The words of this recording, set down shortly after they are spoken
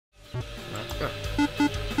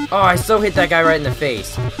Oh, I so hit that guy right in the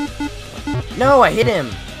face. No, I hit him.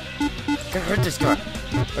 I gotta hurt this guy.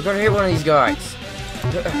 I gotta hit one of these guys.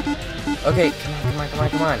 Okay,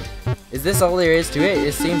 come on. Is this all there is to it?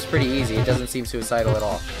 It seems pretty easy. It doesn't seem suicidal at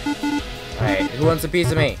all. Alright, who wants a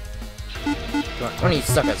piece of me? Come on, you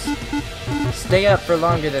suckers. Stay up for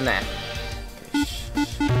longer than that.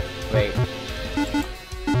 Wait.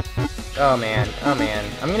 Oh man.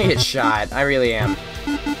 I'm gonna get shot. I really am.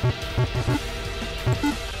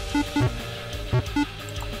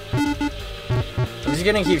 I'm just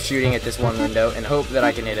gonna keep shooting at this one window and hope that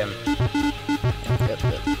I can hit him. Yep.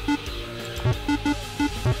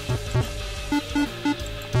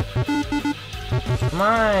 Come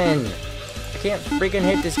on! I can't freaking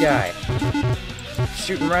hit this guy.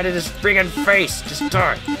 Shoot him right at his freaking face! Just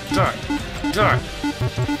die!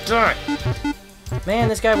 Man,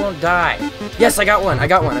 this guy won't die. Yes, I got one!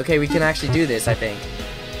 Okay, we can actually do this, I think.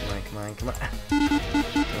 Come on.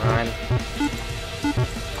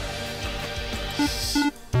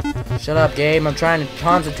 Shut up, Gabe. I'm trying to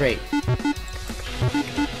concentrate.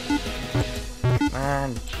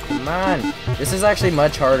 Come on. This is actually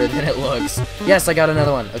much harder than it looks. Yes, I got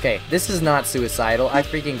another one. Okay, this is not suicidal. I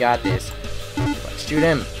freaking got this. Shoot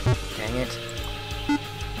him. Dang it.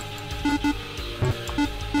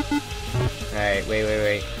 Alright,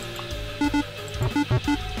 wait.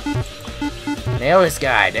 Nail this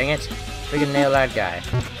guy, dang it. Freaking nail that guy.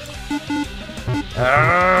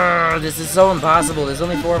 This is so impossible. There's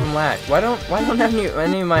only 4 of them left. Why don't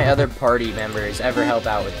any of my other party members ever help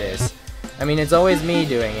out with this? I mean, it's always me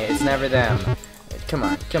doing it. It's never them. Come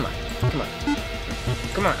on.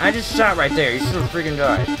 I just shot right there. You should have freaking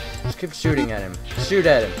died. Just keep shooting at him. Shoot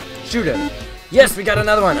at him. Yes, we got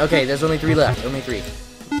another one. Okay, there's only 3 left. Only 3.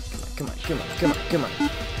 Come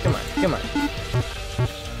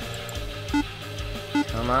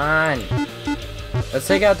on. Let's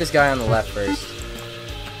take out this guy on the left first.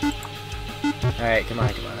 Alright, come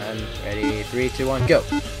on. Ready? 3, 2, 1, go.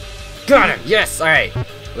 Got him! Yes! Alright.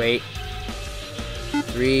 Wait.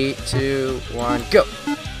 3, 2, 1, go.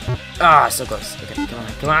 Ah, so close. Okay,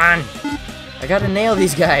 come on. I gotta nail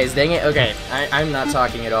these guys, dang it. Okay, I'm not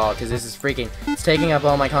talking at all, because this is freaking, it's taking up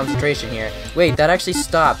all my concentration here. Wait, that actually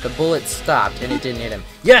stopped. The bullet stopped, and it didn't hit him.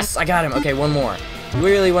 Yes, I got him. Okay, one more. You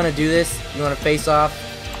really want to do this? You want to face off?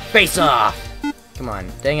 Face off! Come on.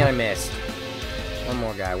 Dang it, I missed. One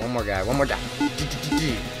more guy.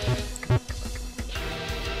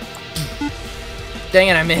 Dang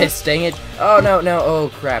it, I missed. Dang it. Oh, no.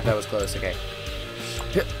 Oh, crap, that was close. Okay.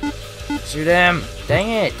 Shoot him. Dang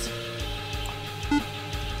it.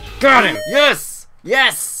 Got him!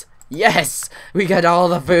 Yes! We got all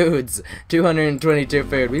the foods. 222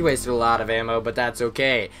 food. We wasted a lot of ammo, but that's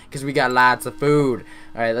okay, because we got lots of food.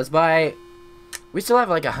 Alright, let's buy... We still have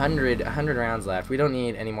like 100 rounds left. We don't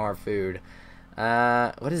need any more food.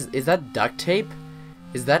 What is that duct tape?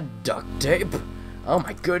 Is that duct tape? Oh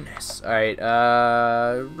my goodness. Alright,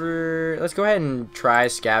 let's go ahead and try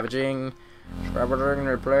scavenging. Scavenging,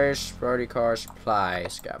 replace, party car, supply,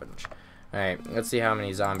 scavenge. Alright, let's see how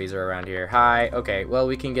many zombies are around here. Hi. Okay, well,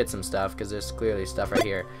 we can get some stuff, because there's clearly stuff right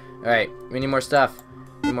here. Alright, we need more stuff.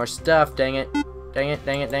 Dang it.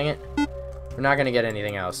 We're not gonna get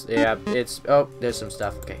anything else. Yeah, oh, there's some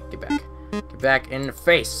stuff. Okay, get back. Get back in the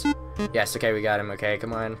face. Yes, okay, we got him. Okay,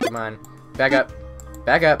 come on. Back up.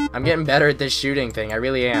 I'm getting better at this shooting thing. I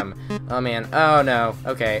really am. Oh, man. Oh, no.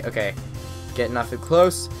 Okay. Getting off it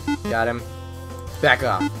close. Got him. Back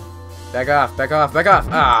off.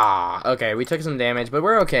 Ah, okay, we took some damage, but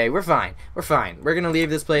we're okay. We're fine. We're gonna leave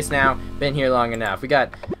this place now. Been here long enough. We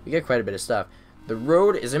got quite a bit of stuff. The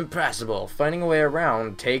road is impassable. Finding a way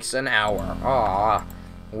around takes an hour. Aw,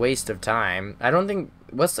 waste of time. I don't think.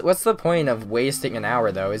 What's the point of wasting an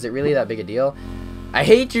hour though? Is it really that big a deal? I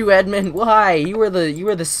hate you, Edmund. Why? You were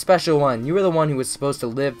the special one. You were the one who was supposed to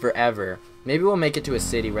live forever. Maybe we'll make it to a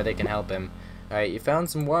city where they can help him. All right, you found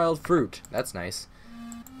some wild fruit. That's nice.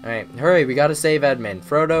 Alright, hurry, we gotta save Edmund.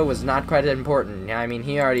 Frodo was not quite important. I mean,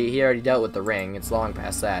 he already dealt with the ring. It's long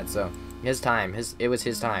past that, so it was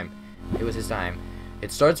his time.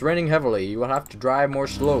 It starts raining heavily. You will have to drive more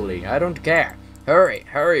slowly. I don't care.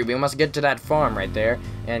 Hurry, we must get to that farm right there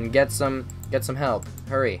and get some help.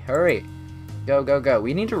 Hurry. Go.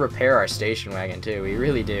 We need to repair our station wagon too. We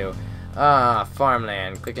really do. Ah,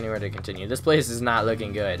 farmland. Click anywhere to continue. This place is not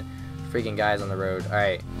looking good. Freaking guys on the road.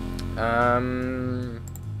 Alright.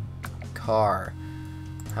 Car.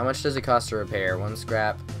 How much does it cost to repair? 1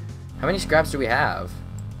 scrap. How many scraps do we have?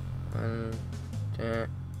 10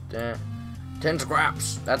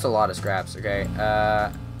 scraps. That's a lot of scraps. Okay.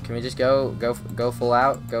 Can we just go full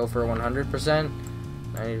out? Go for 100%?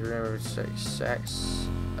 93%,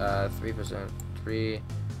 3%,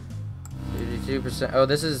 52%. Oh,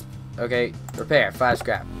 this is okay. Repair 5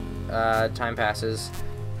 scrap. Time passes.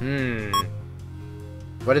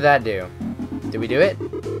 What did that do? Did we do it?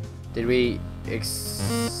 Did we?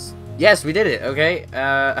 Yes, we did it. Okay.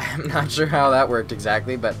 I'm not sure how that worked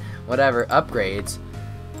exactly, but whatever. Upgrades.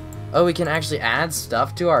 Oh, we can actually add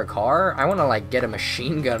stuff to our car? I want to, like, get a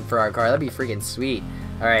machine gun for our car. That'd be freaking sweet.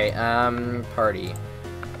 Alright, party.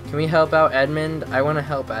 Can we help out Edmund? I want to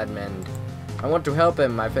help Edmund. I want to help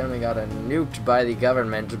him. My family got nuked by the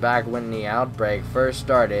government back when the outbreak first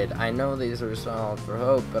started. I know these are solved for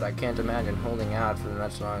hope, but I can't imagine holding out for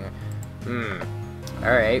much longer.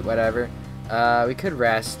 Alright, whatever. We could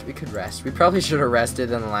rest. We could rest. We probably should have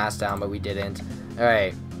rested in the last town, but we didn't.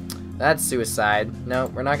 Alright. That's suicide. No,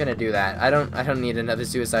 we're not gonna do that. I don't need another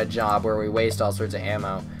suicide job where we waste all sorts of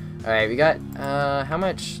ammo. Alright, we got how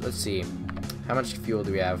much? Let's see. How much fuel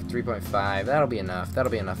do we have? 3.5. That'll be enough.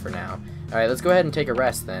 That'll be enough for now. Alright, let's go ahead and take a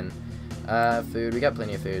rest then. Food, we got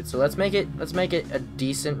plenty of food. So let's make it a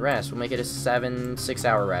decent rest. We'll make it a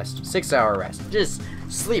 6-hour rest. 6-hour rest. Just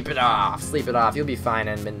sleep it off. Sleep it off. You'll be fine,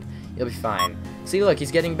 Edmund. You'll be fine. See, look,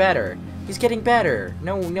 he's getting better. He's getting better.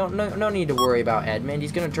 No need to worry about Edmund.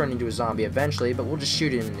 He's gonna turn into a zombie eventually, but we'll just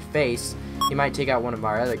shoot him in the face. He might take out one of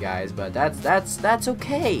our other guys, but that's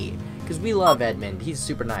okay, because we love Edmund. He's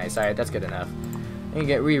super nice. All right, that's good enough.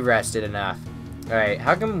 We rested enough. All right,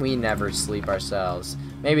 how come we never sleep ourselves?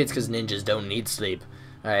 Maybe it's because ninjas don't need sleep.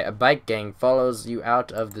 All right, a bike gang follows you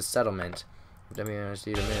out of the settlement.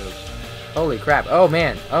 WMSD to move. Holy crap! Oh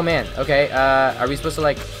man! Oh man! Okay. Are we supposed to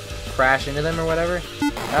like crash into them or whatever?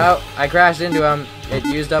 Oh, I crashed into him. It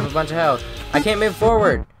used up a bunch of health. I can't move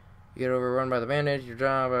forward. You get overrun by the bandits. Your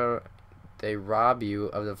job. They rob you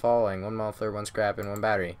of the following: 1 muffler, 1 scrap, and 1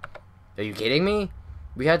 battery. Are you kidding me?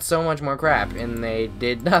 We had so much more crap, and they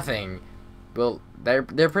did nothing. Well, they're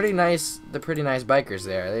pretty nice. They're pretty nice bikers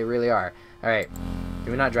there. They really are. All right.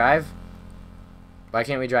 Can we not drive? Why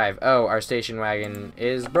can't we drive? Oh, our station wagon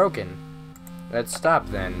is broken. Let's stop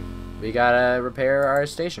then. We gotta repair our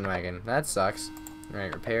station wagon. That sucks.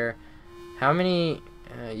 Alright, repair. How many?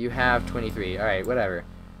 You have 23. Alright, whatever.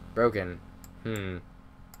 Broken.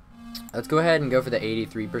 Let's go ahead and go for the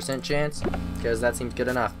 83% chance, because that seems good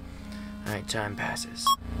enough. Alright, time passes.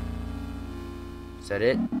 Is that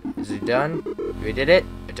it? Is it done? We did it.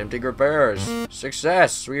 Attempting repairs.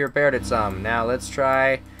 Success! We repaired it some. Now let's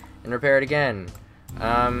try and repair it again.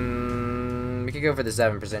 We could go for the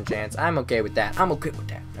 7% chance. I'm okay with that. I'm okay with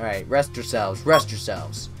that. Alright, rest yourselves. Rest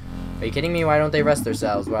yourselves. Are you kidding me? Why don't they rest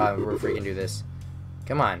themselves while we're freaking do this?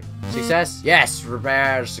 Come on. Success? Yes!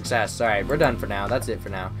 Repair success. Alright, we're done for now. That's it for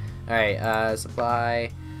now. Alright,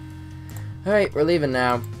 supply. Alright, we're leaving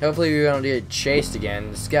now. Hopefully we won't get chased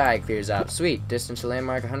again. The sky clears up. Sweet. Distance to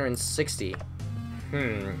landmark 160.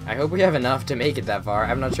 I hope we have enough to make it that far.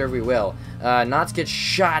 I'm not sure if we will. Knots gets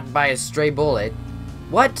shot by a stray bullet.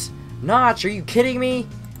 What? Notch, are you kidding me?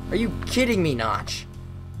 Are you kidding me, Notch?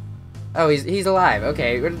 Oh, he's alive.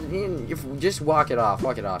 Okay, just walk it off.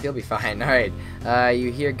 Walk it off. He'll be fine. All right.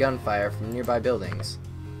 You hear gunfire from nearby buildings.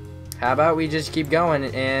 How about we just keep going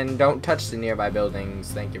and don't touch the nearby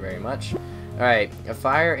buildings? Thank you very much. All right. A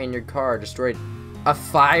fire in your car destroyed. A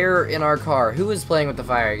fire in our car. Who was playing with the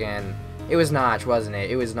fire again? It was Notch, wasn't it?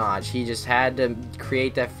 It was Notch. He just had to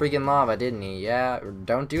create that freaking lava, didn't he? Yeah.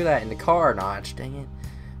 Don't do that in the car, Notch. Dang it.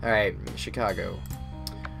 Alright, Chicago.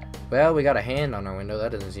 Well, we got a hand on our window.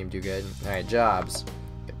 That doesn't seem too good. Alright, jobs.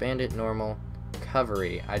 Bandit, normal.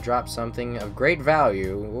 Recovery. I dropped something of great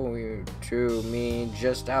value to me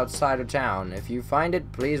just outside of town. If you find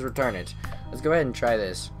it, please return it. Let's go ahead and try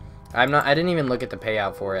this. I didn't even look at the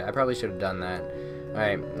payout for it. I probably should have done that.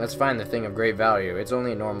 Alright, let's find the thing of great value. It's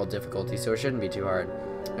only a normal difficulty, so it shouldn't be too hard.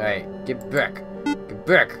 Alright, get back. Get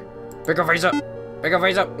back. Pick your face up. Pick your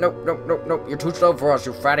face up! Nope, nope, nope, nope. You're too slow for us,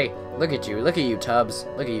 you fatty. Look at you. Look at you, Tubbs.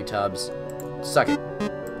 Look at you, Tubbs. Suck it.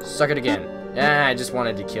 Suck it again. Ah, I just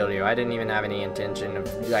wanted to kill you. I didn't even have any intention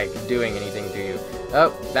of, like, doing anything to you.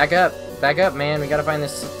 Oh, back up. Back up, man. We gotta find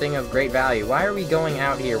this thing of great value. Why are we going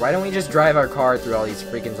out here? Why don't we just drive our car through all these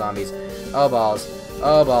freaking zombies? Oh, balls.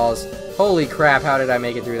 Oh, balls. Holy crap, how did I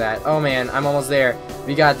make it through that? Oh, man, I'm almost there.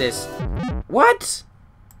 We got this. What?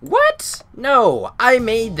 What? No, I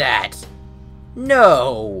made that.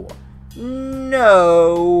 No!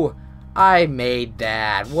 No! I made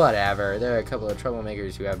that. Whatever. There are a couple of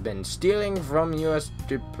troublemakers who have been stealing from U.S.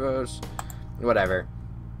 depots. Whatever.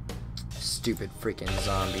 Stupid freaking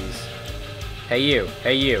zombies. Hey you.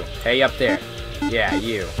 Hey you. Hey up there. Yeah,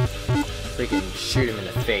 you. Freaking shoot him in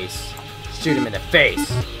the face. Shoot him in the face.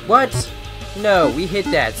 What? No, we hit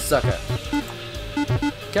that sucker.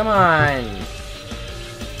 Come on.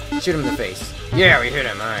 Shoot him in the face. Yeah, we hit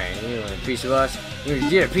him. Alright, you want a piece of us? You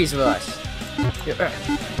get a piece of us. Yeah.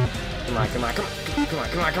 Come on, come on, come on, come on,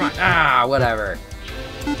 come on, come on. Ah, whatever.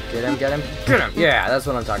 Get him, get him, get him. Yeah, that's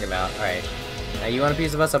what I'm talking about. Alright. Now you want a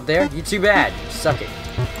piece of us up there? You too bad. Suck it.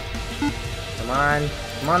 Come on.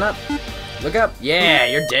 Come on up. Look up. Yeah,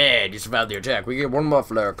 you're dead. You survived the attack. We get one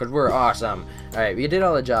muffler because we're awesome. Alright, we did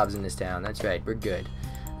all the jobs in this town. That's right. We're good.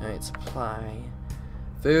 Alright, supply.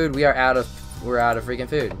 Food. We're out of freaking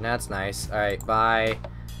food. That's nice. Alright, buy.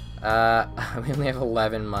 We only have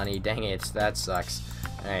 11 money. Dang it. That sucks.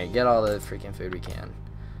 Alright, get all the freaking food we can.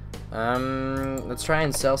 Let's try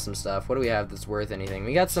and sell some stuff. What do we have that's worth anything?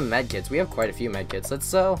 We got some medkits. We have quite a few medkits. Let's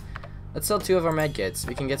sell 2 of our medkits.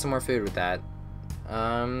 We can get some more food with that.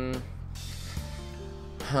 Alright.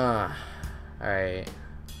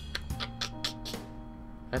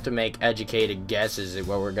 I have to make educated guesses at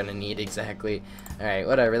what we're gonna need exactly. Alright,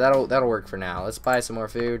 whatever. That'll work for now. Let's buy some more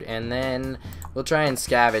food, and then we'll try and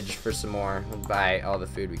scavenge for some more. We'll buy all the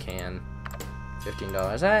food we can.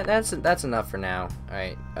 $15. That's enough for now.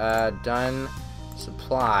 Alright, done.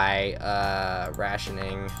 Supply,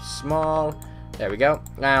 rationing, small. There we go.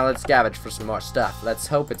 Now let's scavenge for some more stuff. Let's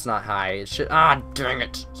hope it's not high. It should. Ah, dang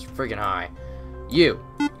it! It's freaking high. You,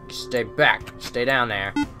 stay back. Stay down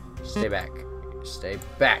there. Stay back. Stay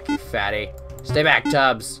back, you fatty. Stay back,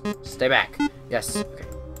 Tubbs. Stay back. Yes. Okay.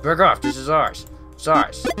 Back off. This is ours. It's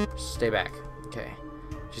ours. Stay back. Okay.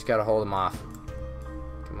 Just gotta hold him off.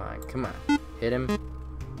 Come on. Come on. Hit him.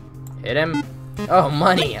 Hit him. Oh,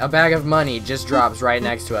 money. A bag of money just drops right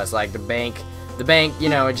next to us. Like the bank, you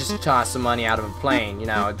know, it just tossed some money out of a plane. You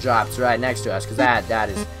know, it drops right next to us. Because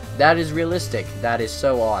that is realistic. That is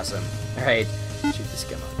so awesome. Alright. Shoot this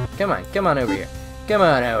gun on. Come on. Come on over here. Come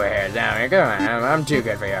on over here, down here. Come on, I'm too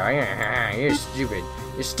good for you. You're stupid.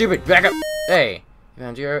 You're stupid. Back up. Hey,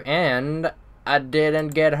 found you, and I didn't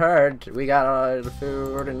get hurt. We got all the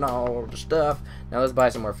food and all the stuff. Now let's buy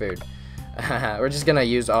some more food. We're just gonna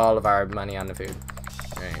use all of our money on the food.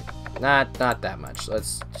 All right, not that much.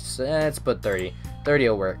 Let's put 30. 30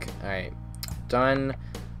 will work. All right, done.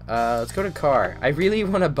 Let's go to car. I really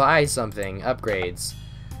want to buy something. Upgrades.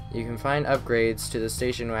 You can find upgrades to the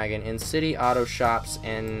station wagon in city auto shops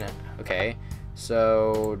and... Okay,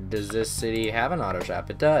 so does this city have an auto shop?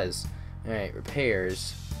 It does. Alright,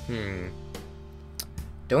 repairs.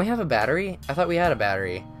 Don't we have a battery? I thought we had a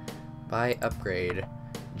battery. Buy upgrade.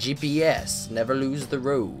 GPS, never lose the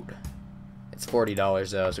road. It's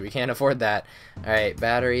 $40 though, so we can't afford that. Alright,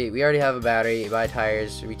 battery. We already have a battery. Buy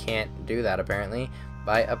tires. We can't do that apparently.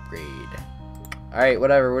 Buy upgrade. Alright,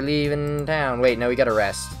 whatever. We're leaving town. Wait, no, we gotta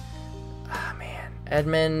rest. Ah, man.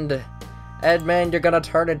 Edmund, you're gonna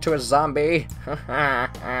turn into a zombie.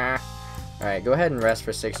 Alright, go ahead and rest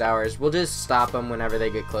for 6 hours. We'll just stop them whenever they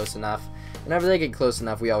get close enough. Whenever they get close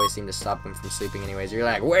enough, we always seem to stop them from sleeping anyways. You're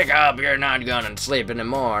like, wake up, you're not gonna sleep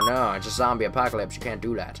anymore. No, it's a zombie apocalypse. You can't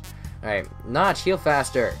do that. Alright, Notch, heal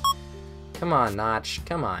faster. Come on, Notch.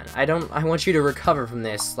 Come on. I want you to recover from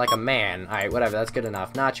this like a man. Alright, whatever. That's good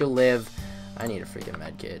enough. Notch, you'll live. I need a freaking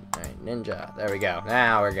medkit. Alright, ninja. There we go.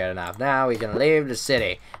 Now we're good enough. Now we can leave the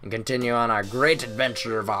city and continue on our great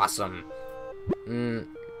adventure of awesome.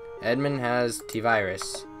 Edmund has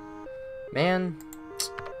T-virus. Man.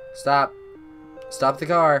 Stop. Stop the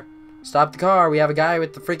car. Stop the car. We have a guy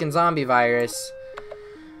with the freaking zombie virus.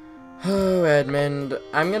 Oh, Edmund.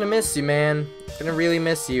 I'm gonna miss you, man. I'm gonna really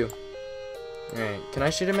miss you. Alright, can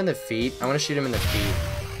I shoot him in the feet? I want to shoot him in the feet.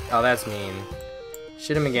 Oh, that's mean.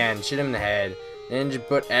 Shoot him again. Shoot him in the head. Then just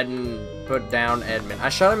put down Edmund. I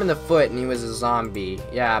shot him in the foot and he was a zombie.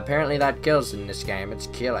 Yeah, apparently that kills in this game. It's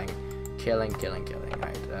killing. Killing.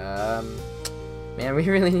 Alright, man, we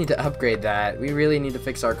really need to upgrade that. We really need to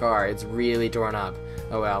fix our car. It's really torn up.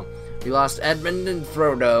 Oh well. We lost Edmund and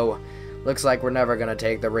Frodo. Looks like we're never gonna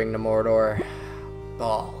take the ring to Mordor.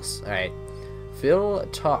 Balls. Alright. Phil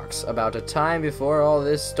talks about a time before all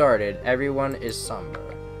this started. Everyone is somber.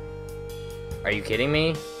 Are you kidding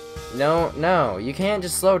me? No, you can't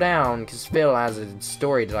just slow down because Phil has a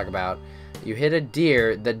story to talk about. You hit a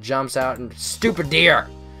deer that jumps out and... Stupid deer!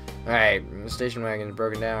 Alright, the station wagon is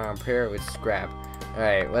broken down. Repair it with scrap.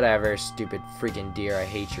 Alright, whatever. Stupid freaking deer. I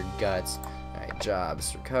hate your guts. Alright,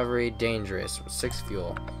 jobs. Recovery. Dangerous. 6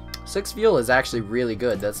 fuel. 6 fuel is actually really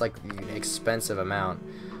good. That's like an expensive amount.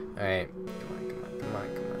 Alright. Come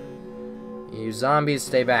on. You zombies,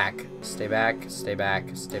 stay back. Stay back.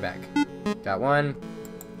 Got one.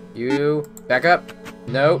 You back up.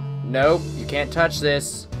 Nope. You can't touch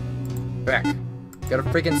this. Back. Gotta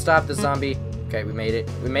freaking stop the zombie. Okay, we made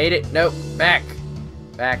it. Nope. Back.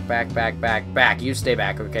 You stay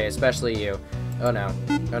back, okay? Especially you. Oh no.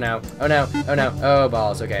 Oh no. Oh no. Oh no. Oh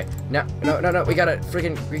balls. Okay. No. We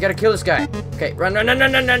gotta kill this guy. Okay. Run. No.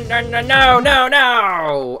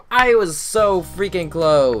 I was so freaking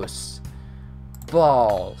close.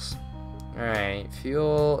 Balls. Alright.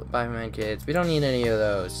 Fuel. Buy med kits. We don't need any of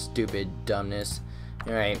those. Stupid dumbness.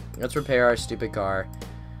 Alright. Let's repair our stupid car.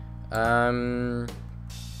 Can't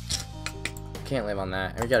live on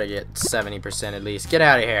that. We gotta get 70% at least. Get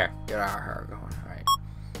out of here. Get out of here. Alright.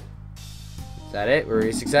 Is that it? Were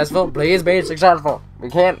we successful? Please be successful. We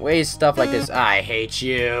can't waste stuff like this. I hate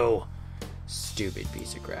you. Stupid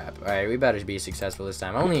piece of crap. Alright, we better be successful this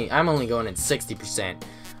time. I'm only going at 60%.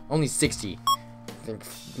 Only 60. I think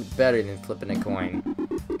better than flipping a coin.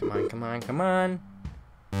 Come on.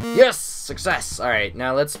 Yes! Success! Alright,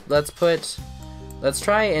 now let's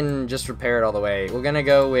try and just repair it all the way. We're gonna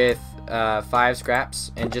go with 5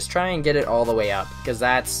 scraps and just try and get it all the way up, because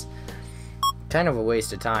that's kind of a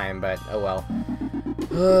waste of time, but oh well.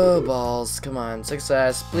 Oh balls, come on,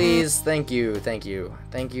 success, please. Thank you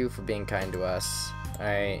for being kind to us.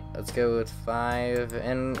 Alright, let's go with 5,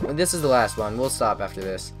 and this is the last one. We'll stop after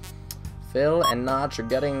this. Phil and Notch are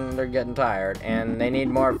getting tired, and they need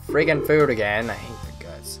more freaking food again. I hate their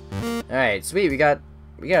guts. Alright, sweet, we got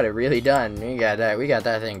it really done. We got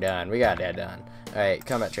that thing done. We got that done. Alright,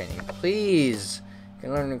 combat training. Please! You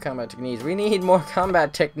can learn new combat techniques. We need more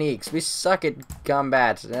combat techniques. We suck at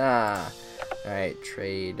combat. Alright,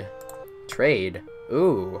 trade. Trade?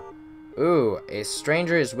 Ooh. A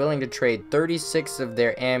stranger is willing to trade 36 of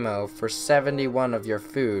their ammo for 71 of your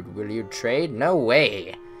food. Will you trade? No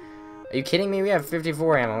way! Are you kidding me? We have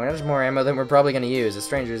 54 ammo. That's more ammo than we're probably going to use. A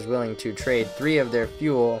stranger is willing to trade 3 of their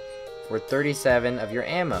fuel for 37 of your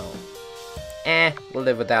ammo. We'll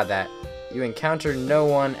live without that. You encounter no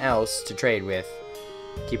one else to trade with.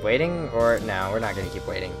 Keep waiting? Or no, we're not going to keep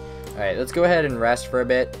waiting. Alright, let's go ahead and rest for a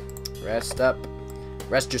bit. Rest up.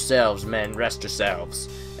 Rest yourselves, men. Rest yourselves.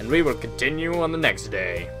 And we will continue on the next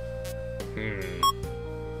day.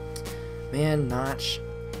 Man, Notch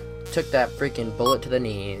took that freaking bullet to the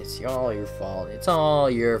knee. It's all your fault. It's all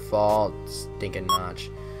your fault, stinking Notch.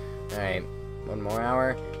 Alright, 1 more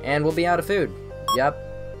hour, and we'll be out of food. Yep.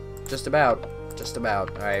 Just about.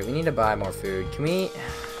 Alright, we need to buy more food. Can we...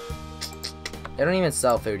 They don't even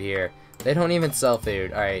sell food here. They don't even sell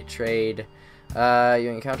food. Alright, trade. You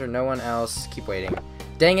encounter no one else. Keep waiting.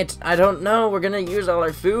 Dang it, I don't know. We're gonna use all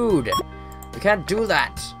our food. We can't do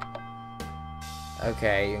that.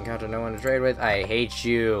 Okay, you encounter no one to trade with. I hate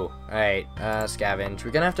you. Alright, scavenge.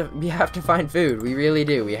 We're gonna have to find food. We really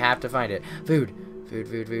do. We have to find it. Food.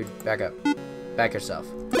 Back up. Back yourself.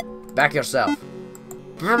 Back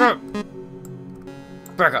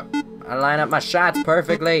up. I line up my shots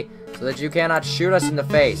perfectly so that you cannot shoot us in the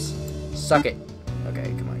face. Suck it.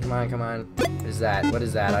 Okay, come on. What is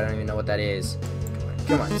that? I don't even know what that is.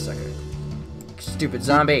 Come on, sucker. Stupid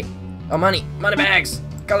zombie. Oh, money bags.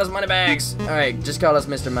 Call us money bags. Alright, just call us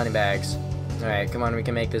Mr. Moneybags. Alright, come on, we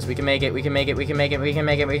can make this. We can make it. We got it.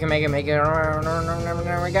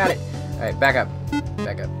 Alright, back up.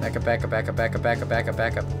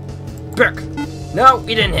 Back. No,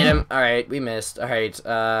 we didn't hit him. Alright, we missed. Alright,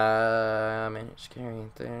 managed carrying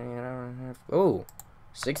thing. Oh,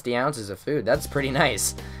 60 ounces of food. That's pretty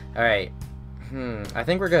nice. Alright. I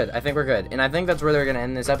think we're good. And I think that's where they're going to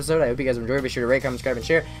end this episode. I hope you guys enjoyed. Be sure to rate, comment, subscribe, and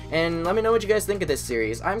share. And let me know what you guys think of this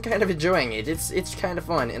series. I'm kind of enjoying it. It's kind of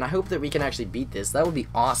fun. And I hope that we can actually beat this. That would be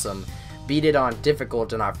awesome. Beat it on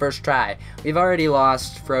difficult in our first try. We've already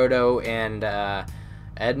lost Frodo and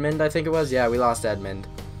Edmund, I think it was. Yeah, we lost Edmund.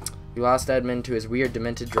 We lost Edmund to his weird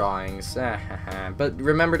demented drawings. But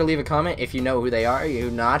remember to leave a comment if you know who they are, who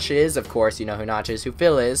Notch is. Of course, you know who Notch is, who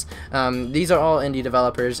Phil is. These are all indie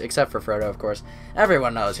developers, except for Frodo, of course.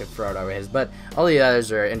 Everyone knows who Frodo is, but all the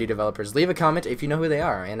others are indie developers. Leave a comment if you know who they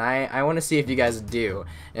are, and I want to see if you guys do,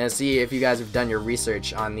 and see if you guys have done your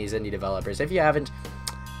research on these indie developers. If you haven't,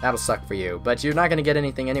 that'll suck for you, but you're not going to get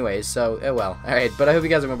anything anyways, so, oh well. Alright, but I hope you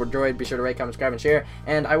guys have enjoyed. Be sure to rate, comment, subscribe, and share,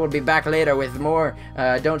 and I will be back later with more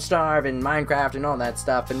Don't Starve and Minecraft and all that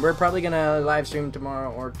stuff, and we're probably going to live stream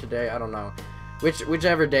tomorrow or today, I don't know.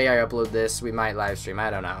 Whichever day I upload this, we might live stream, I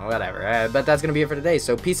don't know, whatever. But that's going to be it for today,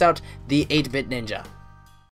 so peace out, the 8-Bit Ninja.